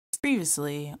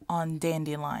Previously on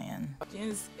Dandelion.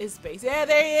 It's space. Yeah,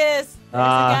 there he is. There's the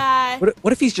guy.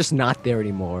 What if he's just not there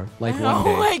anymore? Like one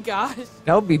day. Oh my gosh.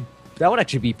 That would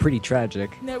actually be pretty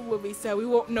tragic. That would be sad. We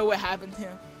won't know what happened to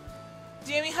him.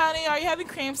 Jimmy, honey, are you having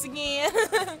cramps again?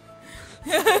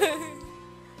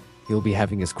 He'll be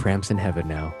having his cramps in heaven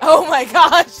now. Oh my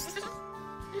gosh.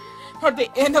 At the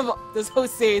end of this whole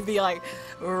series, be like,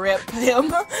 rip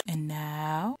him. And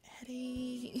now,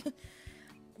 Eddie.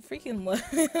 Freaking love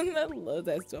I love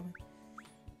that stuff.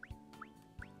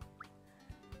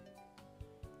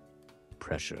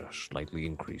 Pressure slightly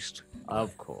increased.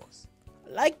 Of course.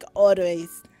 Like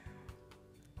always.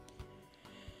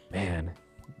 Man,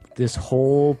 this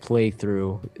whole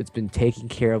playthrough, it's been taking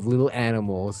care of little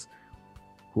animals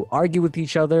who argue with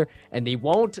each other and they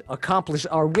won't accomplish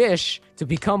our wish to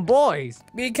become boys.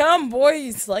 Become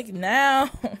boys like now.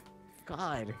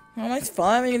 God. How much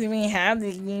fun is we have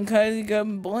this because we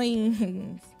become boys?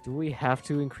 Do we have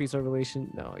to increase our relation?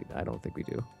 No, I don't think we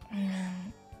do.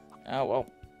 Oh well.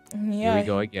 Here Yeah. we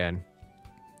go again.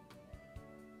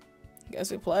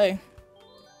 Guess we play.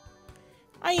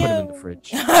 Put him in the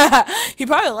fridge. He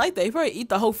probably liked that. He probably eat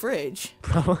the whole fridge.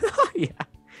 Probably. Yeah.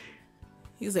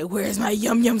 He's like, "Where's my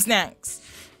yum yum snacks?"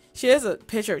 She has a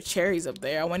picture of cherries up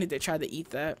there. I wanted to try to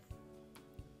eat that.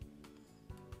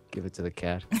 Give it to the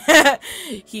cat.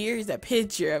 Here's a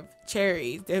picture of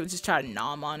cherries. They would just try to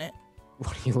nom on it.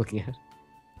 What are you looking at?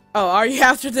 Oh, are you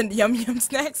after the yum yum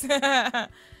snacks? I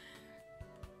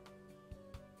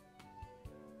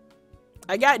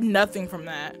got nothing from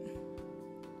that.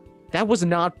 That was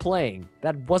not playing.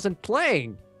 That wasn't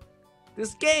playing.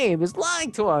 This game is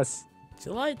lying to us.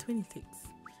 July 26th.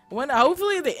 When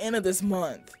hopefully at the end of this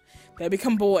month, they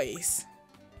become boys.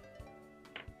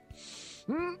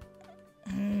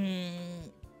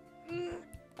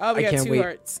 Oh, we got two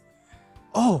hearts.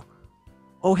 Oh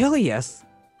hell yes.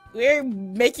 We're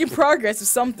making progress with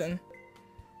something.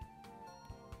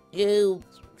 What?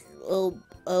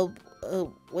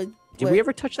 Did we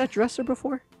ever touch that dresser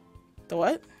before? The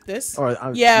what? This? Or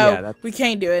yeah, we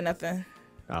can't do it. Nothing.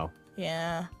 Oh.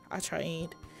 Yeah, I tried.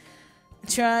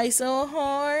 Try so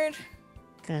hard.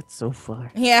 Got so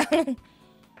far. Yeah.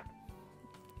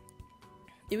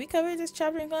 Did we cover this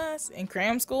chapter in class? In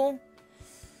cram school?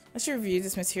 Let's review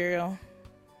this material.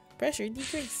 Pressure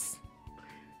decrease.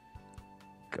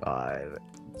 God.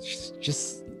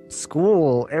 Just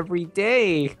school every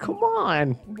day. Come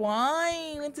on.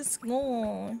 Why? Went to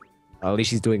school. Oh, at least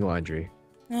she's doing laundry.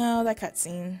 Oh, that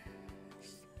cutscene.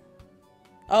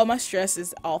 Oh, my stress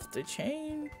is off the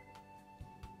chain.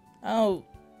 Oh,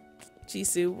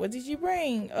 Jisoo, what did you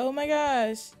bring? Oh my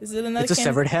gosh. Is it another It's a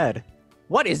severed head.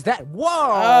 What is that? Whoa!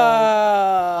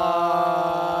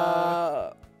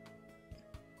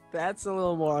 That's a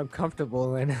little more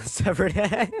uncomfortable than a severed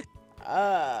head.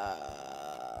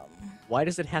 Why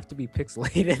does it have to be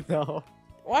pixelated, though?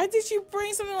 Why did you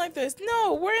bring something like this?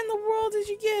 No, where in the world did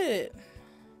you get it?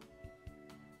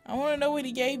 I want to know what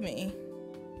he gave me.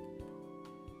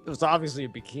 It was obviously a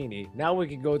bikini. Now we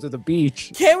can go to the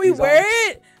beach. Can we wear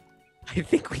it? I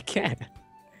think we can.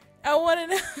 I want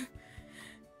to know.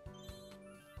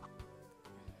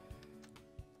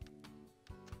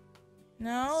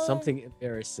 No. Something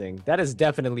embarrassing. That is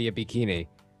definitely a bikini.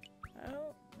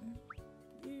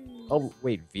 Oh,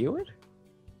 wait, view it?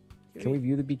 Can we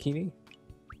view the bikini?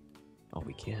 Oh,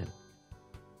 we can.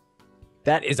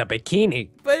 That is a bikini.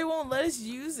 But it won't let us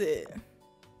use it.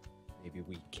 Maybe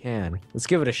we can. Let's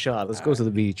give it a shot. Let's go to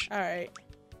the beach. All right.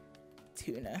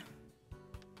 Tuna.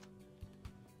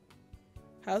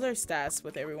 How's our stats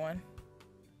with everyone?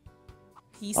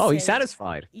 He's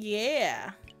satisfied.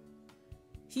 Yeah.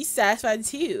 He's satisfied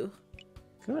too.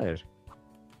 Good.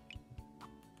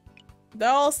 They're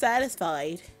all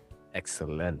satisfied.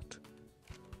 Excellent.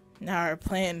 Now our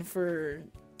plan for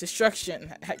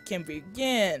destruction can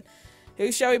begin.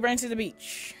 Who shall we bring to the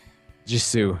beach?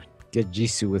 Jisoo. Get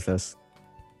Jisoo with us.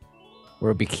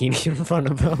 We're a bikini in front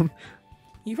of him.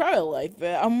 You probably like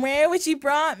that. I'm wearing what you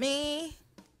brought me.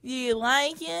 Do you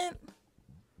like it?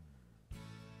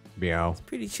 Meow. It's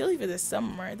pretty chilly for this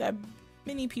summer. That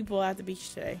many people at the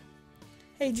beach today.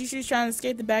 Hey, Jisoo's trying to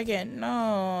escape the back end.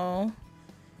 No.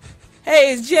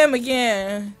 Hey, it's Jim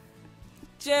again.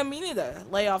 Jim, you need to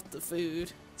lay off the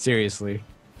food. Seriously.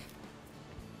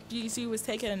 Jisoo was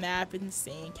taking a nap in the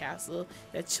sandcastle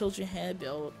that children had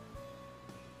built.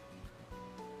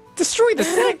 Destroy the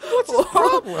thing? What's the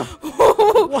problem?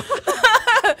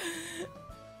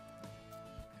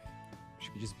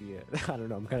 Should we just be I don't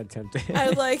know, I'm kind of tempted. I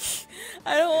don't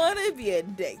want to be a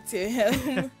dick to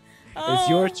him. It's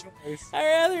your choice. I'd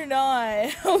rather not.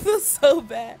 I feel so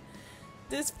bad.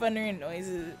 This thundering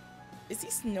noises Is he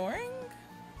snoring?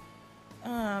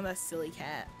 Oh, that silly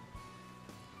cat.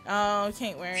 Oh,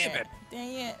 can't wear it.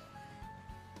 Dang it.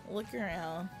 Look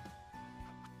around.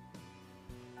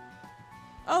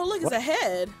 Oh, look, it's a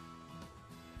head.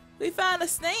 We found a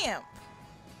stamp.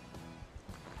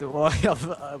 Well,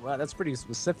 wow, that's pretty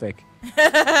specific.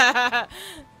 A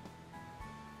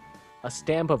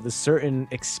stamp of the certain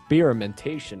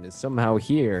experimentation is somehow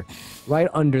here, right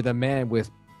under the man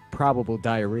with probable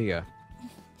diarrhea.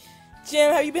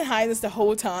 Jim, have you been hiding this the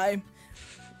whole time?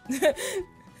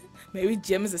 Maybe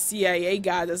Jim is a CIA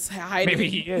guy that's hiding. Maybe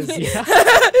he is,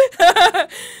 yeah.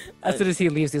 As soon as he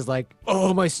leaves, he's like,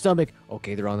 oh, my stomach.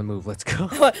 Okay, they're on the move. Let's go.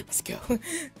 Let's go.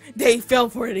 They fell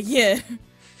for it again.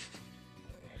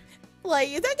 Like,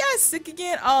 is that guy sick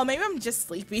again? Oh, maybe I'm just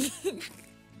sleepy. Did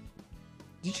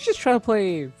you just try to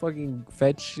play fucking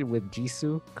fetch with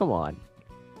Jisoo? Come on.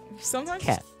 Sometimes.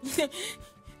 Cat.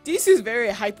 Jisoo's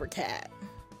very hyper cat.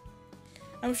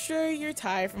 I'm sure you're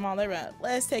tired from all that run.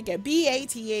 Let's take a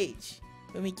BATH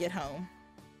when we get home.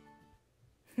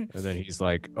 And then he's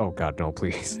like, oh god, no,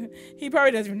 please. He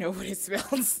probably doesn't even know what it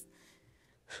smells.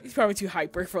 He's probably too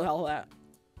hyper for all that.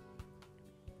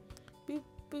 Boop,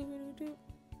 boop, boop.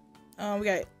 Oh, we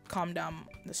gotta calm down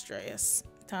the stress.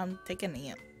 Time to take a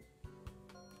nap.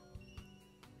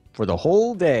 For the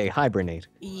whole day, hibernate.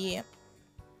 Yep.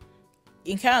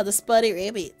 Encounter the spotted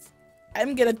rabbits.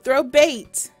 I'm gonna throw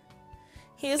bait.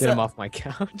 Get him off my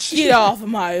couch. Get off of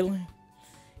my island.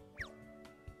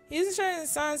 He's showing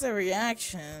signs of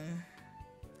reaction.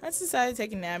 I decided to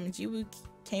take a nap and Jiwoo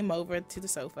came over to the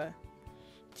sofa.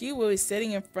 Jiwoo is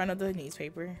sitting in front of the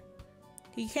newspaper.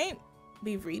 He can't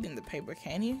be reading the paper,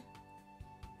 can he?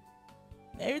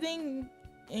 Everything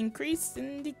increased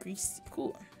and decreased.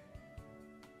 Cool.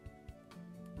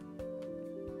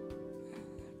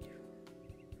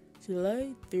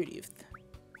 July 30th.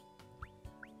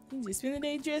 You just spend the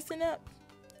day dressing up.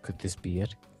 Could this be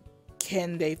it?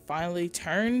 Can they finally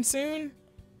turn soon?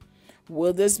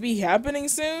 Will this be happening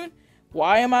soon?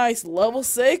 Why am I level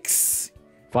 6?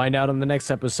 Find out on the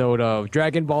next episode of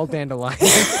Dragon Ball Dandelion.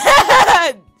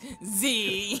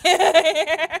 Z.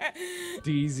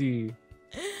 DZ.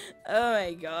 Oh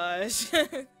my gosh.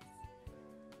 Oh,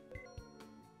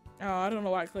 I don't know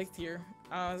why I clicked here.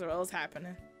 I don't know what was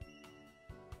happening.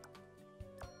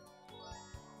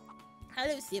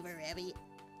 Hello, Silver Rabbit.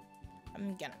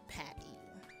 I'm gonna pat you.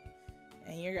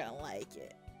 And you're gonna like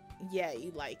it. Yeah,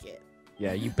 you like it.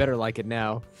 Yeah, you better like it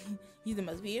now. You're the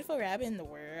most beautiful rabbit in the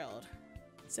world.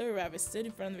 Silver Rabbit stood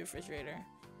in front of the refrigerator.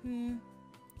 You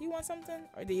want something?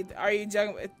 Or are you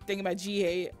thinking about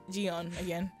Gion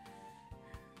again?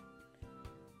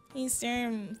 He's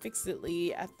staring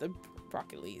fixedly at the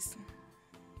broccolis.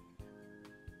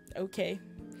 Okay.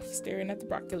 He's staring at the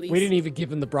broccolis. We didn't even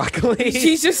give him the broccoli.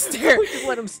 She's just staring. We just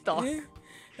let him stalk.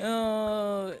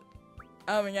 Oh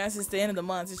my gosh, it's the end of the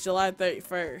month. It's July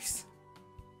 31st.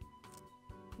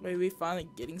 Maybe we finally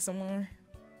getting somewhere.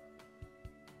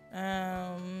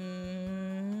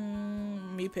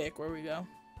 Me pick where we go.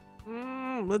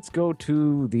 Let's go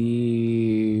to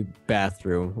the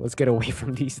bathroom. Let's get away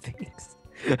from these things.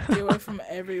 Get away from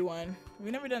everyone.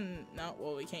 We never done. No,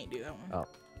 well, we can't do that one. Oh.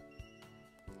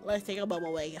 Let's take a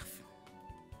bubble bath.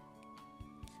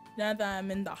 Now that I'm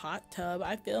in the hot tub,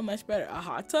 I feel much better. A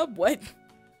hot tub? What?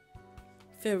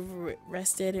 Feel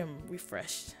rested and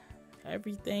refreshed.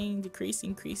 Everything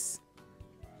increase.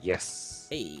 Yes.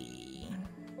 Hey.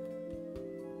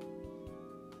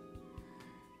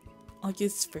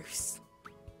 August 1st.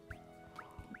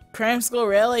 Cram school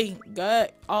really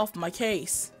got off my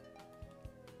case.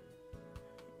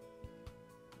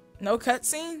 No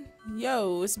cutscene?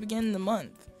 Yo, it's the beginning of the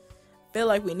month. Feel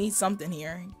like we need something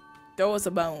here. Throw us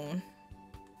a bone.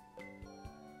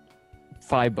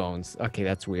 5 bones. Okay,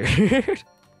 that's weird.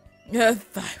 Yeah,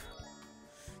 5.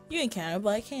 You encounter a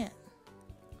black cat.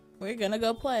 We're gonna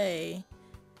go play.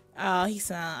 Oh, he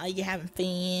sound like you're having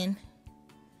fun.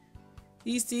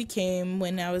 These two came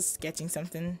when I was sketching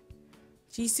something.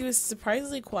 Jisoo was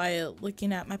surprisingly quiet,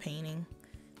 looking at my painting.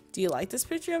 Do you like this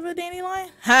picture of a dandelion?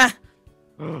 Ha!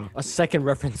 A second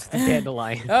reference to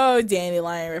Dandelion. Oh,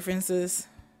 Dandelion references.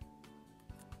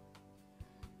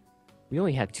 We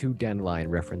only had 2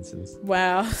 Dandelion references.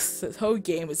 Wow, this whole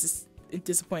game was just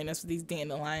disappointing us with these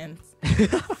dandelions.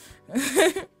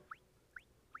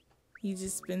 You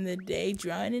just spend the day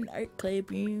drawing an art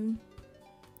classroom.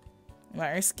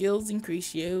 My art skills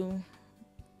increase, yo.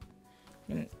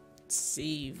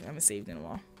 Save. I haven't saved in a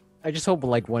while. I just hope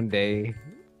like one day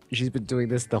she's been doing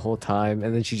this the whole time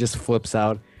and then she just flips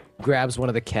out. grabs one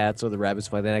of the cats or the rabbits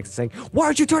by the neck and saying, "Why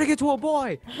aren't you turning into a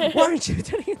boy? Why aren't you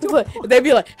turning into a boy?" They'd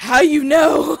be like, "How you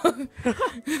know?"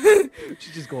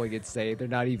 She's just going insane. They're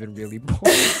not even really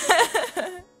boys.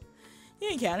 You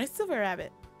encountered Silver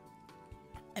Rabbit.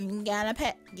 I'm gonna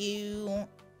pet you.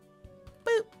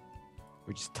 Boop.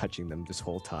 We're just touching them this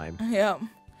whole time. Yep.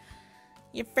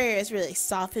 Your fur is really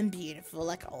soft and beautiful,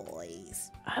 like always.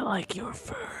 I like your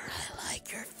fur. I like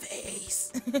your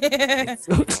face.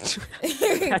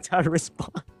 That's our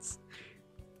response.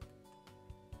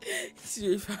 She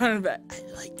responded back, "I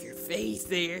like your face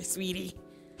there, sweetie."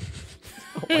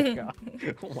 Oh my god.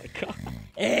 Oh my god.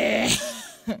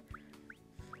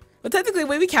 Well, technically,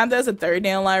 we count that as a third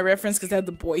Dandelion reference because they had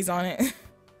the boys on it.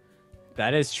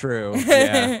 That is true.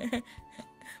 Yeah.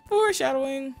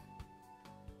 Foreshadowing.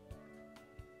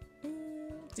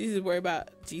 Jesus is worried about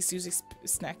Jisoo's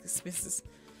snack expenses.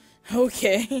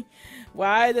 Okay.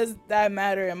 Why does that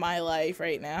matter in my life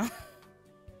right now?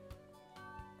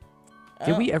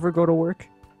 Did we ever go to work?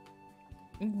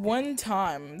 One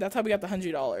time. That's how we got the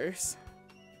 $100.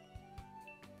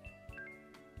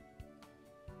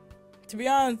 To be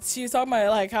honest, she was talking about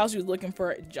like how she was looking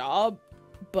for a job,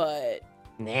 but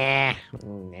Nah.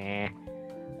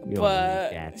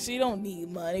 But she don't need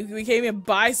money. We came in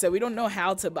buy stuff. We don't know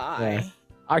how to buy. Yeah.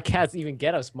 Our cats even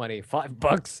get us money.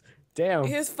 $5. Damn.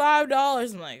 Here's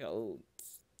 $5. I'm like,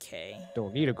 okay.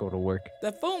 Don't need to go to work.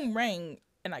 The phone rang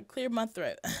and I cleared my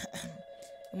throat. I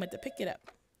went to pick it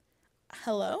up.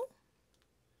 Hello?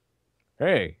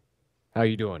 Hey, how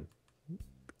you doing?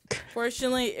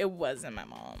 Fortunately, it wasn't my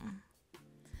mom.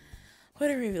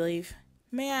 What a relief.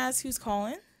 May I ask who's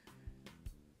calling?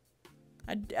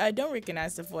 I don't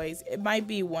recognize the voice. It might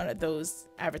be one of those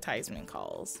advertisement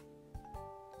calls.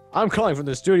 I'm calling from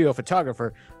the studio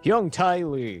photographer, Young Tai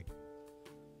Lee.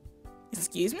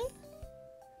 Excuse me?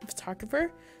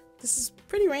 Photographer? This is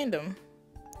pretty random.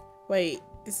 Wait,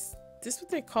 is this what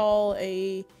they call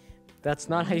a... That's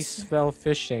not how you spell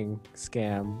phishing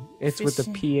scam. It's with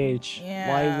the PH. Yeah,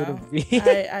 why would it be?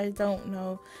 I don't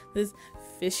know. This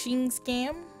phishing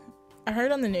scam? I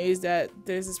heard on the news that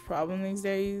there's this problem these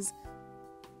days.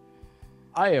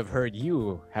 I have heard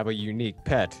you have a unique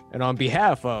pet, and on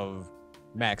behalf of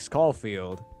Max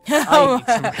Caulfield, I need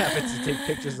some rabbits to take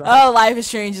pictures of. Oh, Life is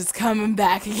Strange is coming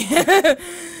back again.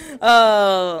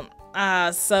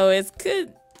 So it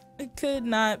could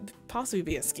not possibly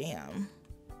be a scam.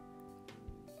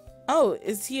 Oh,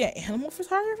 is he an animal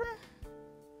photographer?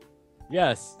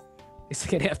 Yes.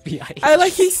 It's like an FBI. I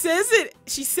like he says it.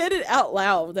 She said it out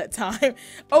loud that time.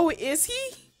 Oh, is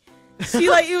he? She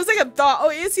like it was like a thought. Oh,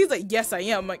 is he? He's like, yes, I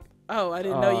am. I'm like, oh, I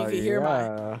didn't know you could hear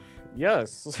my.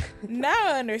 Yes. Now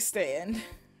I understand.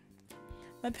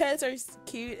 My pets are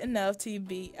cute enough to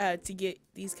get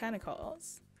these kind of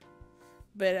calls.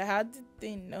 But how did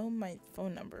they know my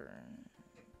phone number?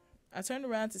 I turned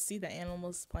around to see the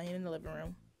animals playing in the living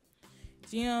room.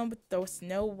 Jion with the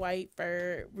snow white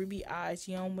fur, ruby eyes.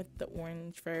 Jion with the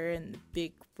orange fur and the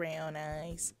big brown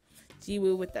eyes.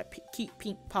 Jiwoo with the cute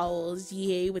pink paws.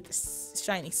 Jihye with the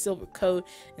shiny silver coat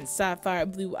and sapphire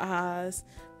blue eyes.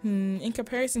 In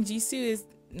comparison, Jisoo is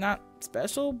not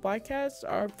special. Black cats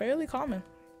are fairly common,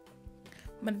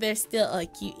 but they're still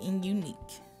cute and unique.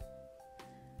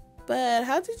 But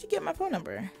how did you get my phone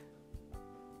number?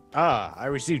 I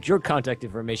received your contact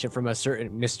information from a certain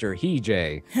Mr.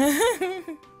 Heejay.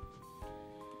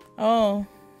 Oh,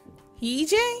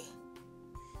 Heejay?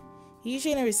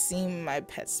 Heejay never seen my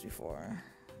pets before.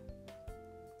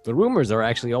 The rumors are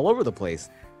actually all over the place.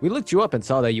 We looked you up and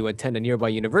saw that you attend a nearby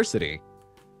university.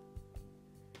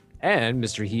 And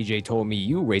Mr. Heejay told me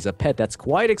you raise a pet that's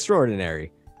quite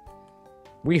extraordinary.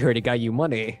 We heard it got you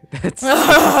money. That's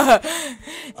a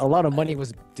lot of money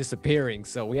was disappearing,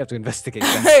 so we have to investigate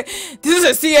that. This is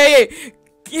a CIA.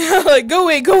 Yeah, like go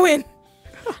in.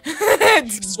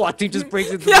 SWAT team just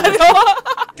breaks into Yeah, the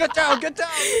Get down, get down.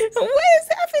 What is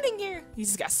happening here? He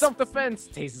just got Self-defense.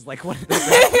 Tastes like one of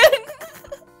those.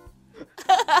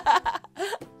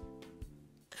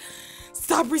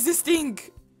 Stop resisting.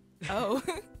 Oh.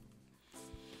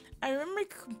 I remember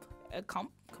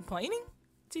complaining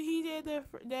to Heejay the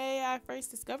day I first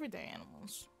discovered the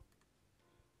animals.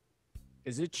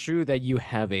 Is it true that you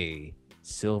have a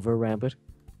silver rabbit?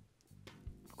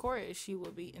 Of course, she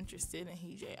would be interested in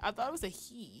Heejay. I thought it was a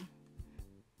he.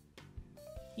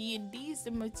 He indeed is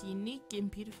the most unique and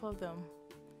beautiful of them.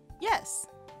 Yes.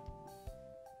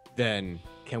 Then,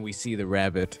 can we see the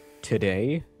rabbit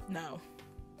today? No.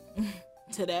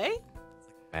 Today?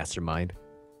 Mastermind.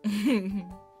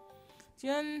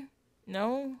 Jian,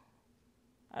 no.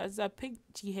 As I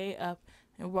picked Jihye up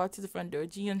and walked to the front door,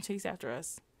 Jian chased after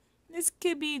us. This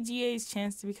could be GA's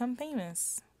chance to become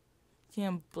famous.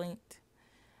 Jim blinked.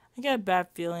 I got a bad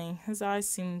feeling. His eyes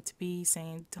seemed to be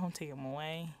saying, don't take him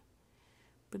away.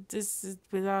 But this is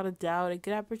without a doubt a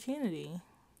good opportunity.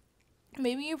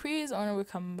 Maybe your previous owner would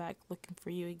come back looking for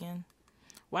you again.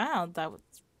 Wow, that was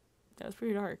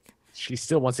pretty dark. She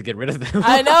still wants to get rid of them.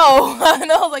 I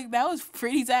know, like that was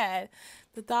pretty sad.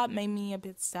 The thought made me a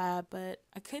bit sad, but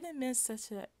I couldn't miss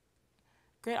such a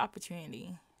great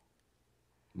opportunity.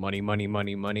 Money, money,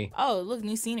 money, money. Oh, look,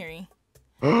 new scenery.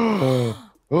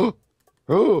 Oh.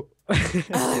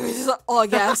 All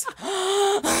gas.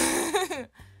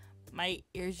 My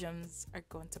eardrums are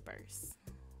going to burst.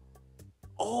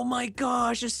 Oh my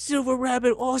gosh, a silver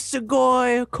rabbit, oh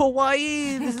sugoi,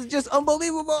 kawaii, this is just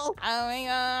unbelievable. Oh my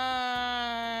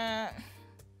god.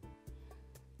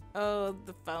 Oh,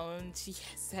 the phone she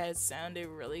said sounded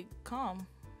really calm.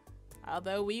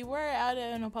 Although we were out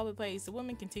in a public place, the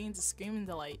woman continued to scream in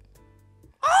delight.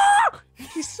 Ah!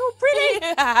 She's so pretty!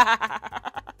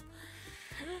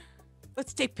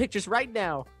 Let's take pictures right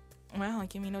now. Wow,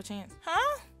 give me no chance.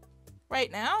 Huh?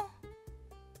 Right now?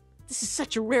 This is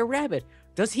such a rare rabbit.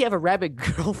 Does he have a rabbit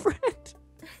girlfriend?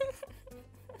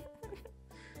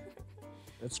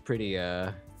 That's pretty,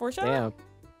 For sure? damn.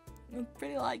 It's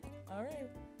pretty like, alright.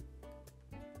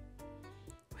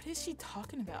 What is she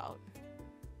talking about?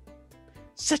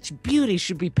 Such beauty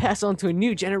should be passed on to a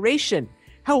new generation.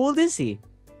 How old is he?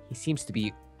 He seems to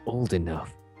be old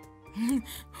enough.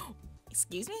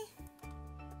 Excuse me?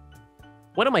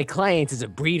 One of my clients is a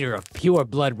breeder of pure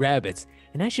blood rabbits,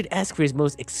 and I should ask for his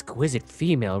most exquisite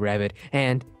female rabbit,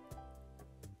 and...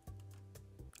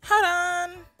 Hold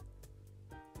on!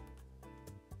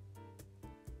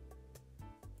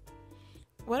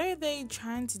 What are they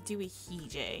trying to do with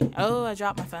Hijay? Oh, I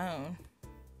dropped my phone.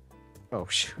 Oh,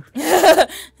 sure.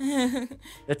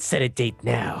 Let's set a date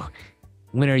now.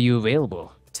 When are you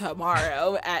available?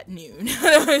 Tomorrow at noon.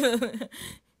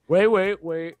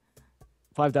 Wait.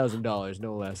 $5,000,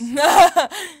 no less.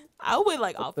 I would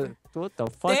like offer. What the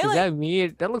fuck They does like- that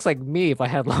mean? That looks like me if I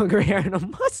had longer hair and a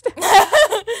mustache.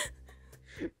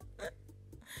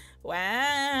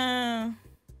 Wow.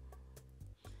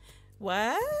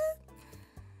 What?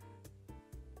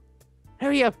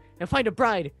 Hurry up and find a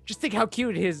bride. Just think how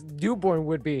cute his newborn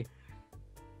would be.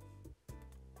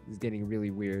 This is getting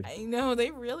really weird. I know,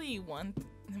 they really want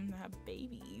him to have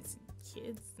babies and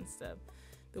kids and stuff.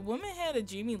 The woman had a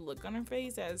dreamy look on her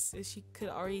face as if she could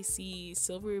already see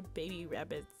silver baby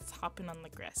rabbits hopping on the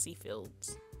grassy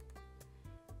fields.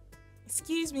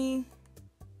 Excuse me.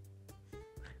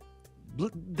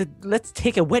 Let's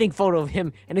take a wedding photo of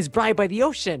him and his bride by the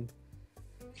ocean.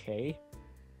 Okay.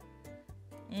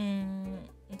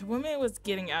 The woman was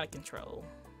getting out of control.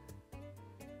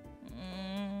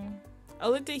 I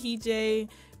looked at Hijay,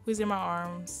 who was in my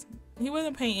arms. He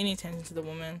wasn't paying any attention to the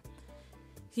woman.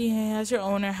 He has your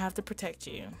owner have to protect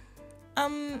you.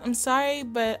 I'm sorry,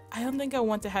 but I don't think I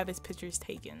want to have his pictures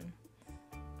taken.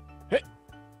 Hey.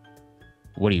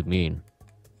 What do you mean?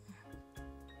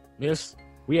 Miss,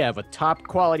 we have a top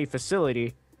quality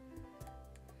facility.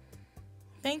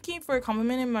 Thank you for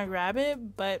complimenting my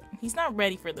rabbit, but he's not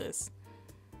ready for this.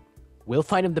 We'll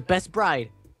find him the best bride.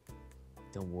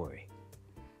 Don't worry.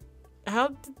 How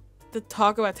did the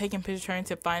talk about taking pictures turn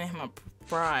to finding him a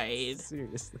bride?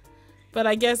 Seriously. But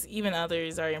I guess even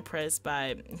others are impressed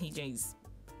by Hijay's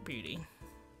beauty.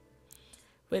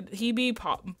 Would he be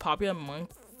popular among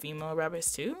female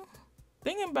rabbits too?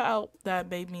 Thinking about that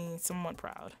made me somewhat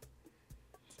proud.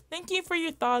 Thank you for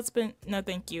your thoughts, but no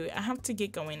thank you. I have to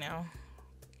get going now.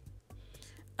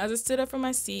 As I stood up from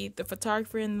my seat, the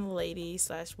photographer and the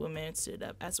lady/woman stood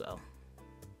up as well.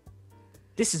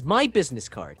 This is my business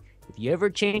card. If you ever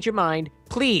change your mind,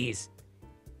 please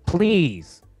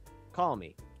call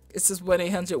me. This is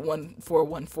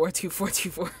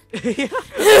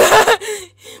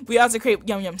 1-800-141-422424. We also create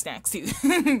yum yum snacks too.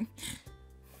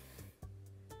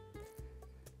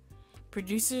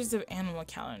 Producers of animal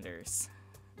calendars.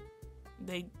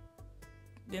 They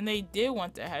did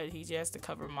want to have Hijay as the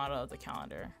cover model of the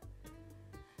calendar.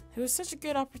 It was such a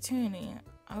good opportunity.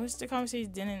 I wish the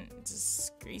conversation didn't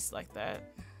just grease like that.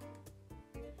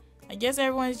 I guess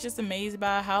everyone's just amazed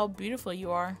about how beautiful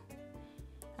you are.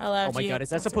 Oh my god, is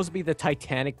that supposed to be the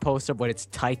Titanic poster, but it's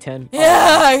Titan? Yeah,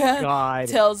 oh my god.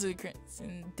 Tells the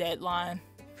Crimson Deadline.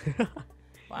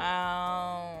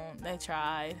 Wow, they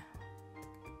tried.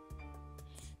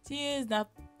 She is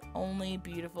not only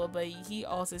beautiful, but he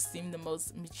also seemed the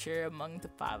most mature among the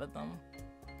 5 of them.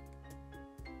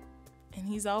 And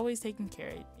he's always taking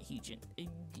care of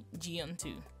Jian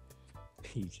too.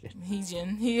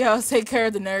 He always take care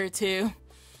of the nerd too.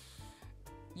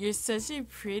 You're such a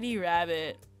pretty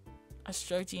rabbit. I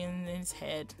stroked you in his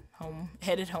head.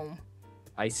 Headed home.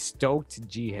 I stoked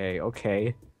Jihei,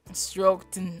 okay. I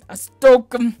stroked and I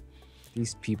stoked him.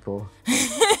 These people.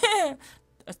 I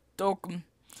stoked him.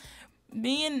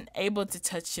 Being able to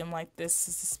touch him like this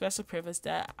is a special privilege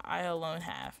that I alone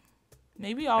have.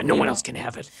 Maybe all No one else can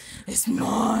have it. It's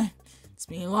mine. It's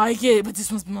me like it, but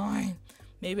this one's mine.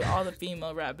 Maybe all the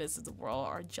female rabbits of the world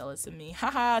are jealous of me.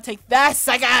 Haha, take that,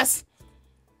 suckers!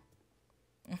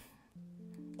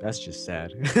 That's just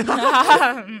sad.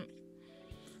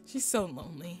 She's so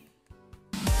lonely.